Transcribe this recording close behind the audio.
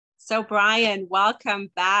So Brian, welcome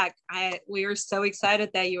back. We are so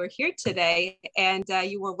excited that you were here today, and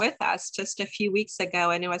you were with us just a few weeks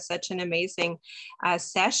ago, and it was such an amazing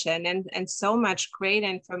session and so much great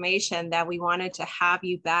information that we wanted to have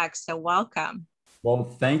you back. So welcome. Well,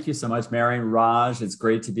 thank you so much, Marion. Raj, it's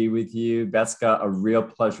great to be with you. Betska, a real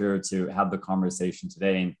pleasure to have the conversation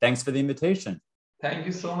today, and thanks for the invitation. Thank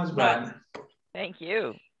you so much, Brian. Thank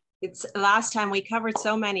you. It's last time we covered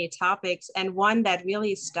so many topics, and one that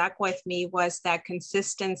really stuck with me was that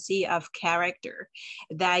consistency of character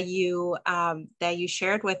that you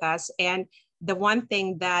shared with us. And the one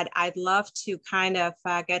thing that I'd love to kind of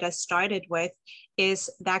get us started with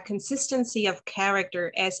is that consistency of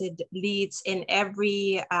character as it leads in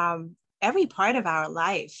every part of our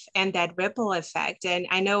life, and that ripple effect. And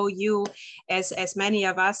I know you, as many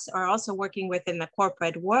of us are also working within the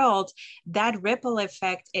corporate world, that ripple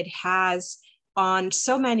effect it has on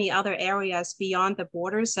so many other areas beyond the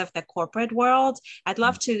borders of the corporate world. I'd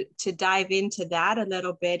love to dive into that a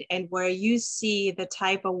little bit, and where you see the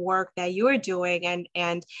type of work that you're doing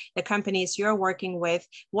and the companies you're working with.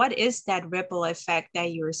 What is that ripple effect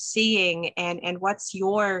that you're seeing, and what's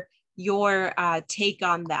your take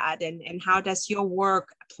on that, and how does your work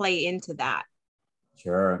play into that?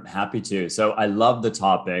 Sure, I'm happy to. So I love the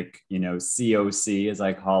topic, COC, as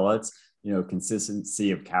I call it, consistency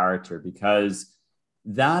of character, because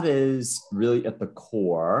that is really at the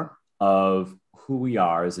core of who we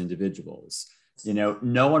are as individuals.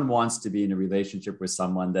 No one wants to be in a relationship with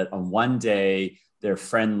someone that on one day they're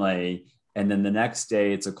friendly, and then the next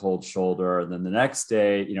day it's a cold shoulder, and then the next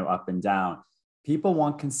day, up and down. People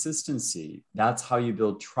want consistency. That's how you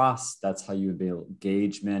build trust. That's how you build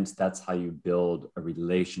engagement. That's how you build a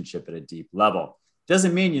relationship at a deep level.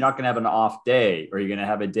 Doesn't mean you're not going to have an off day, or you're going to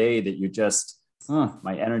have a day that you just,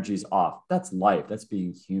 my energy's off. That's life. That's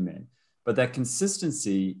being human. But that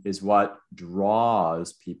consistency is what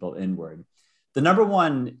draws people inward. The number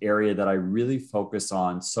one area that I really focus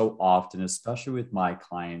on so often, especially with my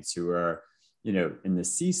clients who are in the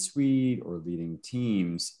C-suite or leading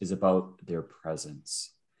teams, is about their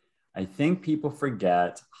presence. I think people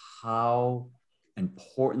forget how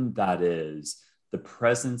important that is. The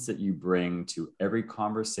presence that you bring to every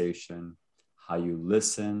conversation, how you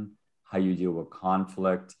listen, how you deal with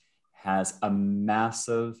conflict, has a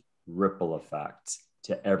massive ripple effect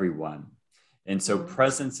to everyone. And so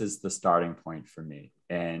presence is the starting point for me.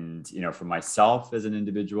 And, for myself as an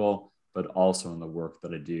individual, but also in the work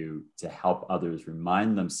that I do to help others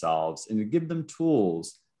remind themselves and to give them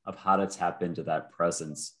tools of how to tap into that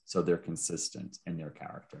presence so they're consistent in their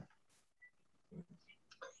character.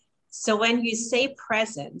 So when you say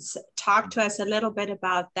presence, talk to us a little bit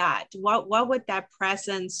about that. What would that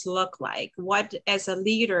presence look like? What, as a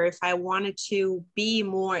leader, if I wanted to be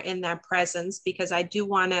more in that presence, because I do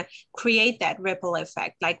want to create that ripple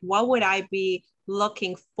effect, like what would I be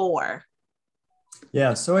looking for?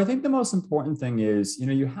 Yeah. So I think the most important thing is,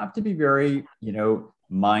 you have to be very,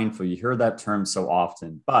 mindful. You hear that term so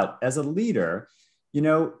often, but as a leader,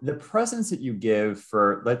 the presence that you give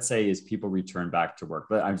for, let's say, as people return back to work,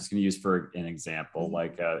 but I'm just going to use for an example,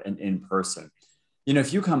 like an in-person,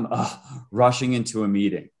 if you come rushing into a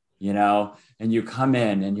meeting, and you come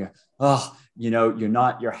in and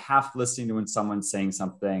you're half listening to when someone's saying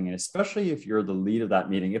something. And especially if you're the lead of that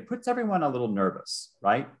meeting, it puts everyone a little nervous,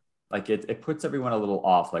 right? Like it puts everyone a little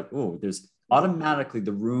off, like, oh, there's automatically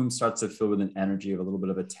the room starts to fill with an energy of a little bit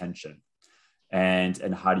of attention.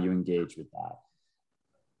 And how do you engage with that?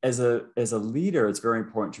 As a leader, it's very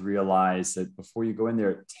important to realize that before you go in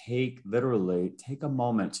there, take a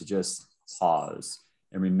moment to just pause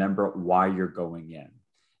and remember why you're going in.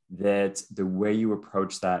 That the way you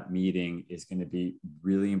approach that meeting is going to be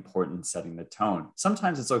really important in setting the tone.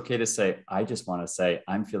 Sometimes it's okay to say, I just want to say,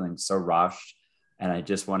 I'm feeling so rushed, and I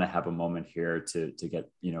just want to have a moment here to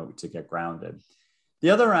get grounded.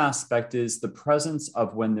 The other aspect is the presence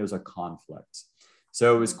of when there's a conflict.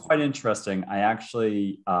 So it was quite interesting. I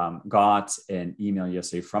actually got an email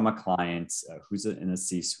yesterday from a client who's in a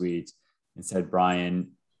C-suite and said,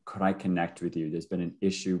 Brian, could I connect with you? There's been an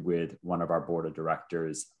issue with one of our board of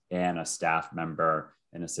directors and a staff member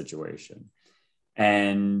in a situation.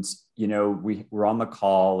 And, we were on the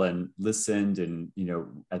call and listened, and,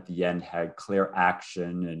 at the end had clear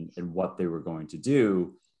action and what they were going to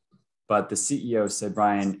do. But the CEO said,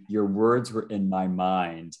 Brian, your words were in my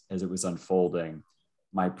mind as it was unfolding.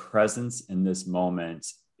 My presence in this moment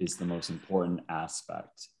is the most important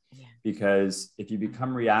aspect. Yeah. Because if you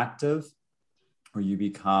become reactive or you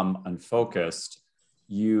become unfocused,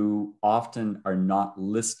 you often are not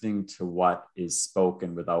listening to what is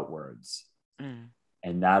spoken without words.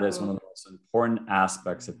 And that is one of the most important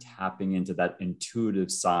aspects of tapping into that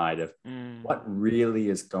intuitive side of what really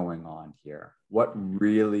is going on here, what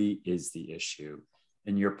really is the issue.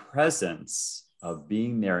 And your presence of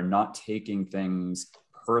being there and not taking things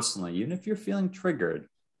personally, even if you're feeling triggered,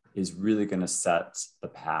 is really going to set the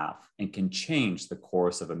path and can change the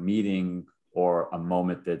course of a meeting or a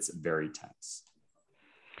moment that's very tense.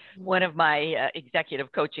 One of my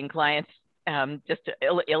executive coaching clients, just to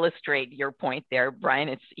illustrate your point there,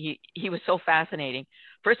 Brian, he was so fascinating.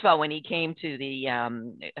 First of all, when he came to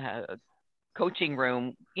the coaching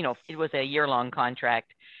room, you know, it was a year-long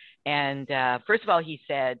contract. And first of all, he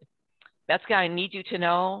said, Betska, I need you to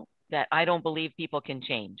know that I don't believe people can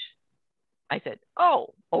change. I said,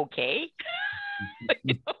 oh, okay.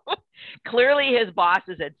 You know, clearly his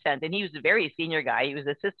bosses had sent, and he was a very senior guy. He was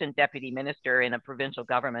assistant deputy minister in a provincial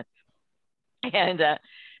government. And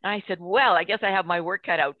I said, well, I guess I have my work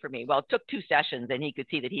cut out for me. Well, it took 2 sessions and he could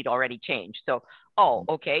see that he'd already changed. So, oh,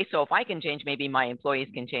 okay. So if I can change, maybe my employees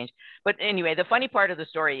can change. But anyway, the funny part of the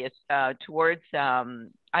story is towards, I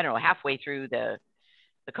don't know, halfway through the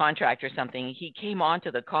contract or something, he came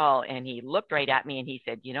onto the call and he looked right at me and he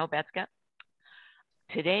said, you know, Betska,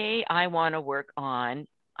 today I want to work on,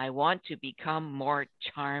 I want to become more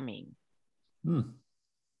charming.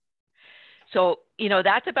 So, you know,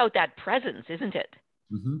 that's about that presence, isn't it?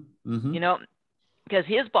 You know, because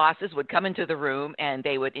his bosses would come into the room and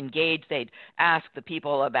they would engage, they'd ask the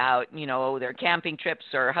people about, you know, their camping trips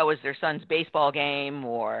or how was their son's baseball game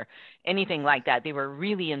or anything like that. They were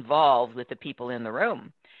really involved with the people in the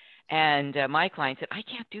room. And my client said, I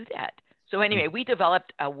can't do that. So anyway, we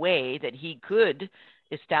developed a way that he could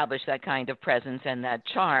establish that kind of presence and that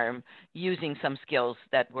charm using some skills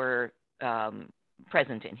that were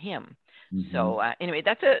present in him. So anyway,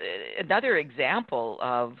 that's another example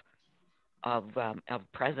of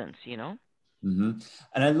presence, you know. And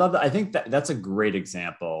I love that. I think that's a great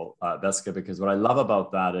example, Betska, because what I love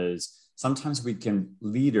about that is sometimes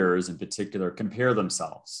leaders in particular compare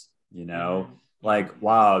themselves, you know, like,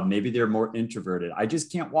 wow, maybe they're more introverted. I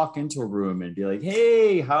just can't walk into a room and be like,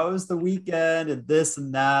 hey, how's the weekend and this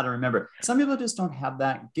and that. And remember, some people just don't have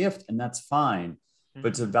that gift, and that's fine.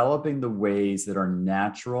 But developing the ways that are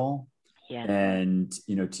natural and,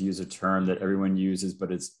 you know, to use a term that everyone uses,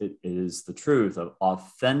 but it is the truth of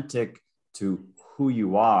authentic to who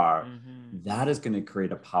you are, that is going to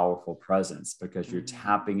create a powerful presence because you're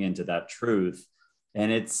tapping into that truth, and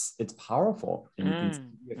it's powerful, and you can see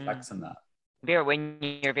the effects in that. When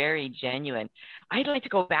you're very genuine. I'd like to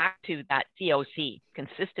go back to that COC,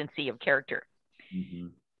 consistency of character.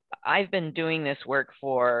 I've been doing this work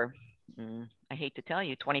for, I hate to tell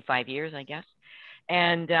you, 25 years, I guess.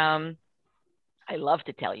 And I love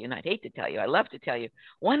to tell you, and I'd hate to tell you, I love to tell you,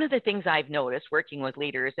 one of the things I've noticed working with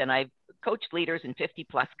leaders, and I've coached leaders in 50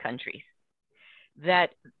 plus countries, that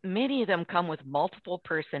many of them come with multiple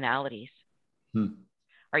personalities.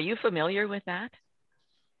 Are you familiar with that?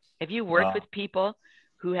 Have you worked with people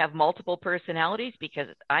who have multiple personalities? Because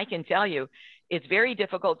I can tell you, it's very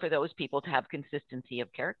difficult for those people to have consistency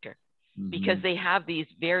of character because they have these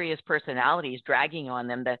various personalities dragging on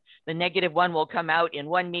them. The negative one will come out in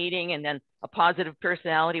one meeting, and then a positive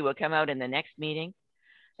personality will come out in the next meeting.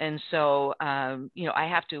 And so, you know, I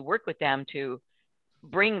have to work with them to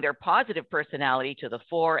bring their positive personality to the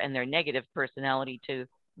fore and their negative personality to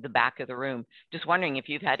the back of the room. Just wondering if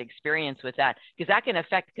you've had experience with that, because that can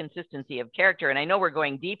affect consistency of character. And I know we're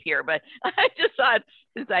going deep here, but I just thought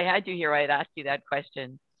since I had you here, I'd ask you that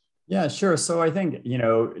question. Yeah, sure. So I think, you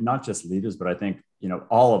know, not just leaders, but I think, you know,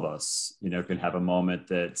 all of us, you know, can have a moment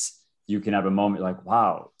that you can have a moment like,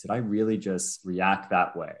 wow, did I really just react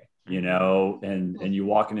that way? You know, and you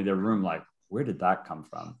walk into their room like, where did that come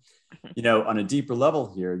from? You know, on a deeper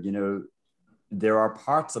level here, you know, there are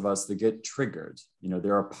parts of us that get triggered. You know,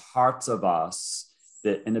 there are parts of us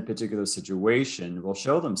that in a particular situation will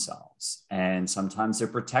show themselves. And sometimes they're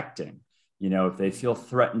protecting. You know, if they feel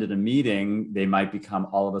threatened at a meeting, they might become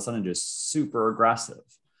all of a sudden just super aggressive.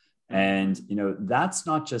 And, you know, that's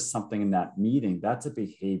not just something in that meeting. That's a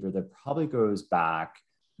behavior that probably goes back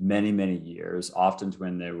many, many years, often to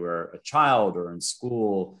when they were a child or in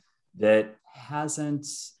school, that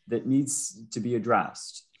needs to be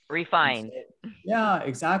addressed. Refined. Yeah,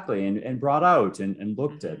 exactly. And brought out and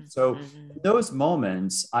looked at. So in those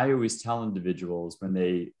moments, I always tell individuals when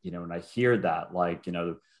they, you know, when I hear that, like, you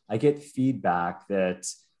know, I get feedback that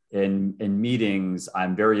in meetings,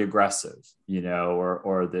 I'm very aggressive, you know,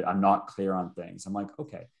 or that I'm not clear on things. I'm like,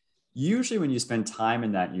 okay, usually when you spend time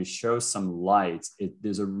in that, and you show some light,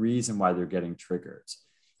 there's a reason why they're getting triggered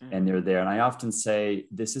and they're there. And I often say,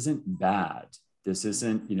 this isn't bad. this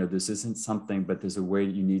isn't, this isn't something, but there's a way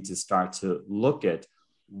you need to start to look at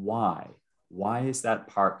why is that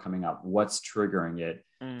part coming up? What's triggering it?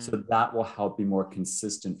 So that will help be more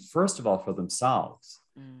consistent, first of all, for themselves.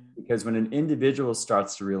 Because when an individual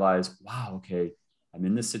starts to realize, wow, okay, I'm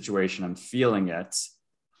in this situation, I'm feeling it.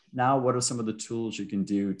 Now, what are some of the tools you can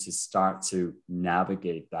do to start to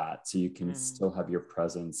navigate that so you can still have your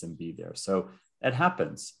presence and be there? So it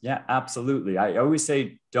happens. Yeah, absolutely. I always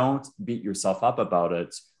say, don't beat yourself up about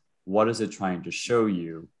it. What is it trying to show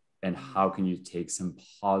you? And how can you take some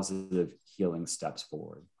positive healing steps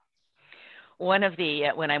forward? One of the,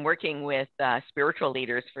 when I'm working with spiritual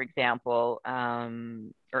leaders, for example,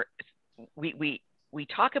 or we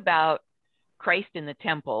talk about Christ in the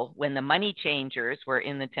temple when the money changers were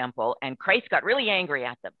in the temple and Christ got really angry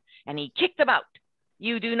at them and he kicked them out.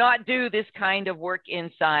 You do not do this kind of work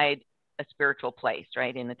inside a spiritual place,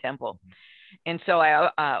 right, in the temple. And so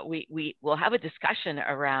we will have a discussion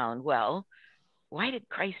around, well, why did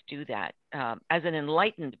Christ do that? As an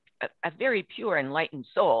enlightened, a very pure enlightened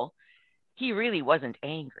soul, he really wasn't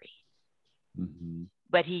angry,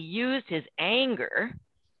 but he used his anger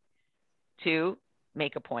to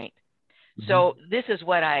make a point. So this is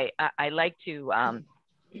what I like to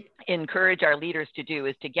encourage our leaders to do,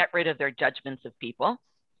 is to get rid of their judgments of people.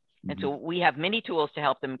 And so we have many tools to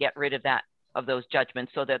help them get rid of those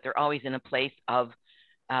judgments so that they're always in a place of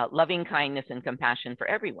loving kindness and compassion for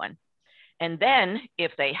everyone. And then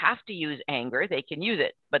if they have to use anger, they can use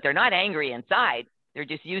it, but they're not angry inside. They're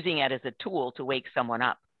just using it as a tool to wake someone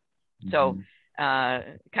up. So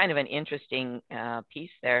kind of an interesting piece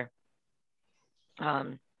there.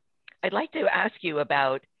 I'd like to ask you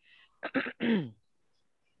about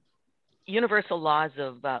universal laws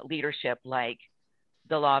of leadership, like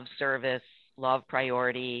the law of service, law of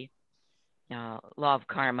priority, law of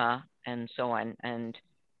karma, and so on. And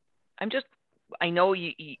I know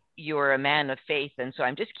you're a man of faith, and so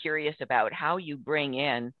I'm just curious about how you bring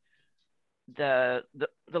in the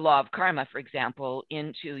law of karma, for example,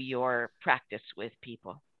 into your practice with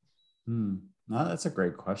people. No, that's a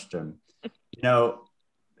great question.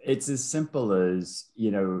 It's as simple as,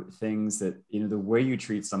 things that, the way you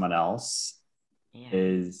treat someone else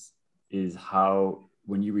is how,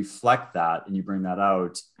 when you reflect that and you bring that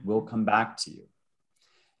out, will come back to you.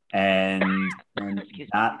 And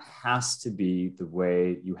that has to be the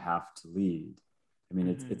way you have to lead. I mean,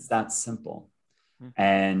 it's that simple.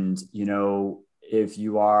 And, if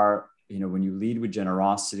you are, when you lead with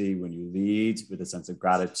generosity, when you lead with a sense of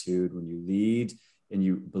gratitude, when you lead and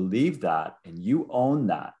you believe that and you own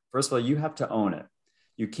that, first of all, you have to own it.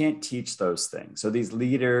 You can't teach those things. So these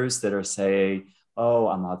leaders that are saying, oh,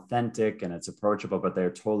 I'm authentic and it's approachable, but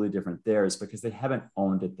they're totally different there, is because they haven't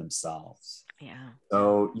owned it themselves. Yeah.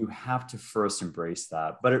 So you have to first embrace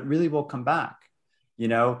that, but it really will come back.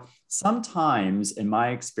 Sometimes in my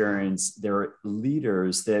experience, there are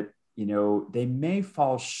leaders that, they may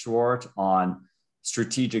fall short on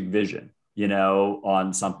strategic vision,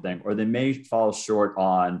 on something, or they may fall short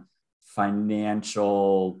on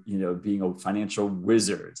financial, being a financial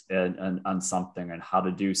wizard and on something and how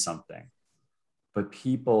to do something. But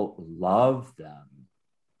people love them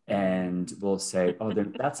and will say, oh,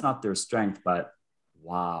 that's not their strength, but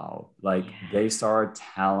wow, they saw a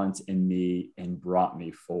talent in me and brought me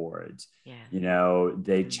forward.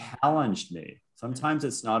 They challenged me. Sometimes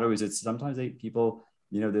it's not always, sometimes people,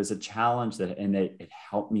 there's a challenge and it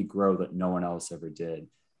helped me grow that no one else ever did.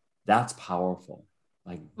 That's powerful.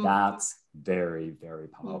 That's very, very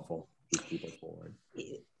powerful to keep people forward.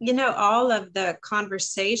 All of the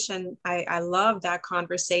conversation, I love that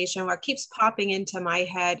conversation. What keeps popping into my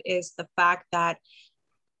head is the fact that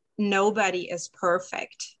nobody is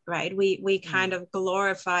perfect, right? We kind of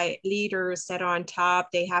glorify leaders that are on top.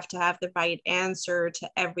 They have to have the right answer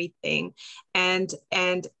to everything. And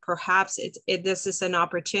perhaps this is an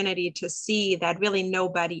opportunity to see that really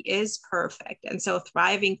nobody is perfect. And so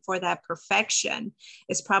thriving for that perfection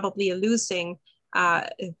is probably a losing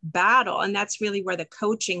battle. And that's really where the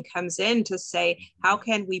coaching comes in, to say, how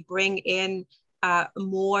can we bring in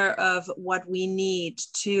more of what we need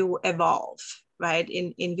to evolve, right?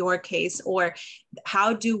 In your case, or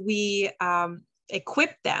how do we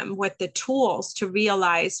equip them with the tools to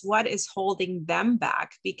realize what is holding them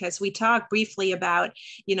back? Because we talked briefly about,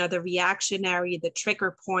 the reactionary, the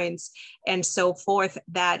trigger points, and so forth,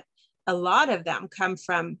 that a lot of them come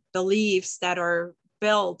from beliefs that are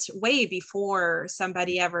built way before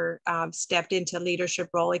somebody ever stepped into leadership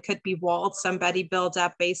role. It could be walls somebody built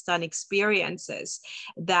up based on experiences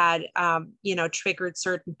that, triggered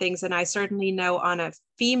certain things. And I certainly know on a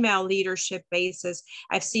female leadership basis,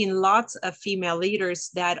 I've seen lots of female leaders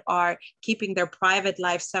that are keeping their private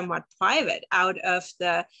life somewhat private out of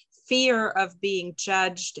the fear of being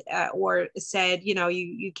judged or said,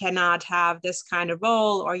 you cannot have this kind of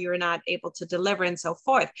role, or you're not able to deliver, and so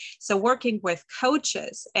forth. So working with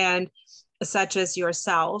coaches and such as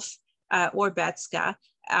yourself or Betska,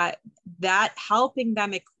 that helping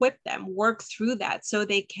them, equip them, work through that so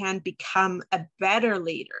they can become a better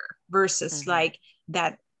leader versus like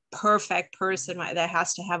that perfect person that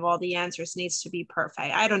has to have all the answers, needs to be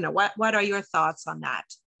perfect. I don't know. What are your thoughts on that?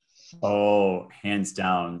 Oh, hands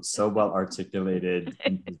down, so well articulated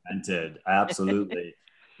and presented. Absolutely.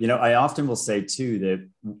 I often will say too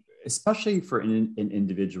that, especially for an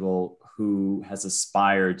individual who has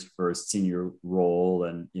aspired for a senior role,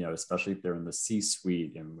 and especially if they're in the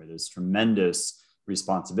C-suite and where there's tremendous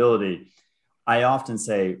responsibility, I often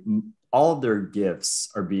say all of their gifts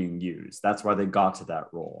are being used. That's why they got to that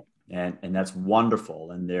role, and that's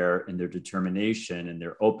wonderful, and their determination and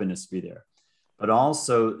their openness to be there. But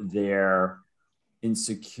also their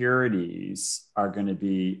insecurities are going to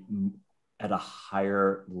be at a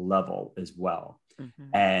higher level as well.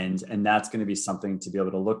 And that's going to be something to be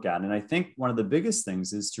able to look at. And I think one of the biggest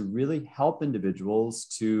things is to really help individuals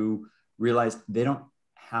to realize they don't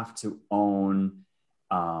have to own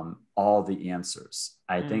all the answers.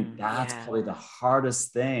 I think that's probably the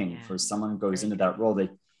hardest thing for someone who goes into that role.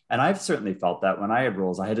 And I've certainly felt that when I had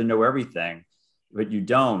roles, I had to know everything, but you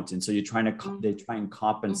don't. And so they try and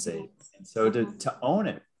compensate. And so to own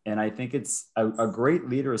it. And I think it's a great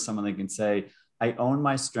leader is someone that can say, I own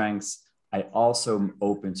my strengths. I also am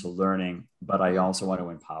open to learning, but I also want to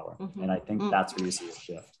empower. And I think that's where you see a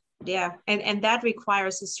shift. Yeah. And that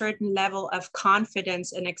requires a certain level of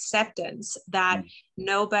confidence and acceptance that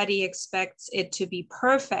nobody expects it to be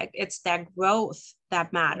perfect. It's that growth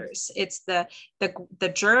that matters. It's the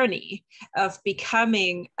journey of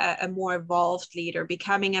becoming a more evolved leader,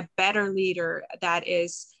 becoming a better leader that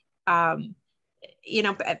is,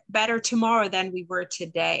 better tomorrow than we were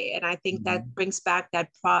today. And I think that brings back that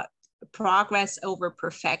progress over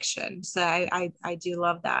perfection. So I do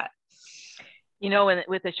love that. And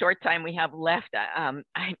with the short time we have left, I'm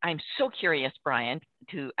so curious, Brian,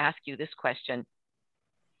 to ask you this question.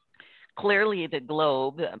 Clearly, the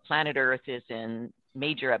globe, planet Earth, is in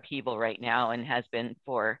major upheaval right now and has been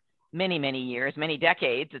for many, many years, many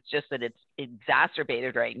decades. It's just that it's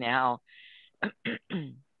exacerbated right now.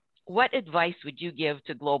 What advice would you give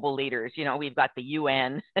to global leaders? We've got the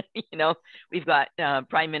UN, we've got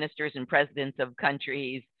prime ministers and presidents of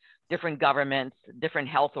countries, different governments, different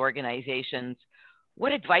health organizations.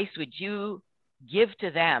 What advice would you give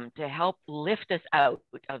to them to help lift us out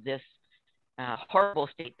of this horrible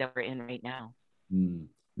state that we're in right now?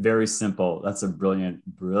 Very simple. That's a brilliant,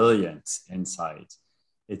 brilliant insight.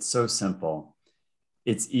 It's so simple.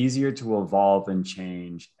 It's easier to evolve and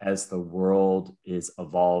change as the world is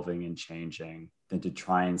evolving and changing than to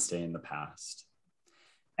try and stay in the past.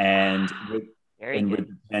 And with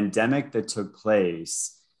the pandemic that took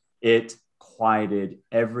place, it quieted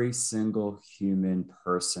every single human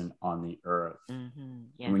person on the earth.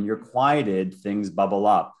 When you're quieted, things bubble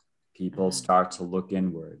up. People start to look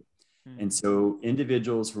inward. And so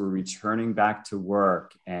individuals who are returning back to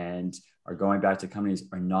work and are going back to companies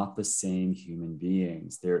are not the same human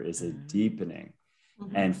beings. There is a deepening.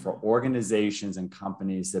 And for organizations and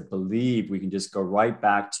companies that believe we can just go right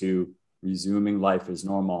back to resuming life as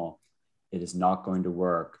normal, it is not going to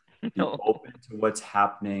work. Be open to what's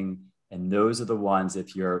happening. And those are the ones,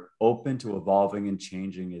 if you're open to evolving and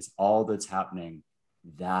changing is all that's happening,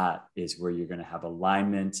 that is where you're going to have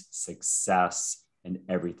alignment, success, and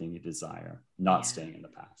everything you desire, not staying in the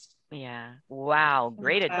past. Yeah. Wow.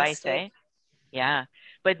 Great advice, eh? Yeah.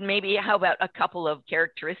 But maybe how about a couple of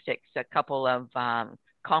characteristics, a couple of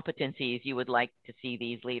competencies you would like to see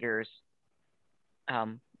these leaders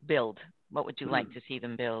build? What would you like to see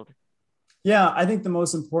them build? Yeah, I think the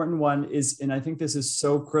most important one is, and I think this is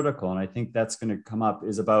so critical, and I think that's going to come up,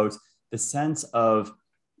 is about the sense of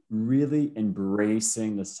really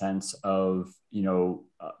embracing the sense of,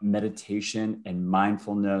 meditation and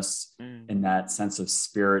mindfulness and that sense of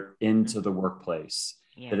spirit into the workplace,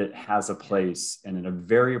 that it has a place and in a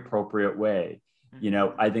very appropriate way.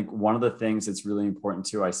 I think one of the things that's really important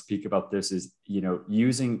too, I speak about this, is,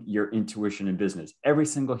 using your intuition in business. Every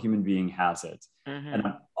single human being has it. And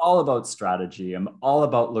I'm all about strategy. I'm all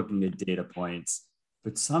about looking at data points.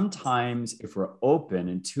 But sometimes if we're open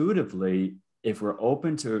intuitively, if we're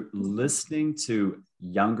open to listening to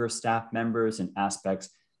younger staff members and aspects,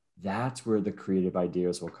 that's where the creative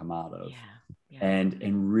ideas will come out of.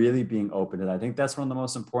 And really being open to that. I think that's one of the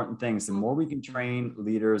most important things. The more we can train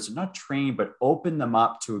leaders, not train, but open them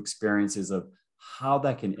up to experiences of how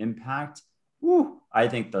that can impact, I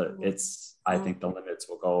think the limits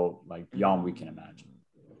will go like beyond we can imagine.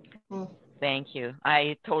 Thank you.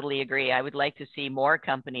 I totally agree. I would like to see more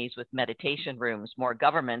companies with meditation rooms, more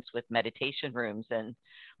governments with meditation rooms, and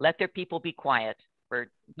let their people be quiet for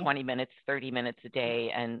 20 minutes, 30 minutes a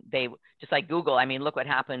day. And they, just like Google, I mean, look what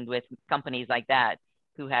happened with companies like that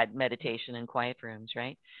who had meditation and quiet rooms,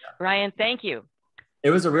 right? Brian, thank you. It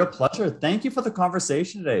was a real pleasure. Thank you for the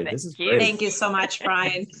conversation today. This is great. Thank you so much,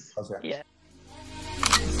 Brian. Pleasure. Can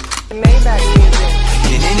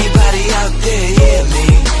anybody out there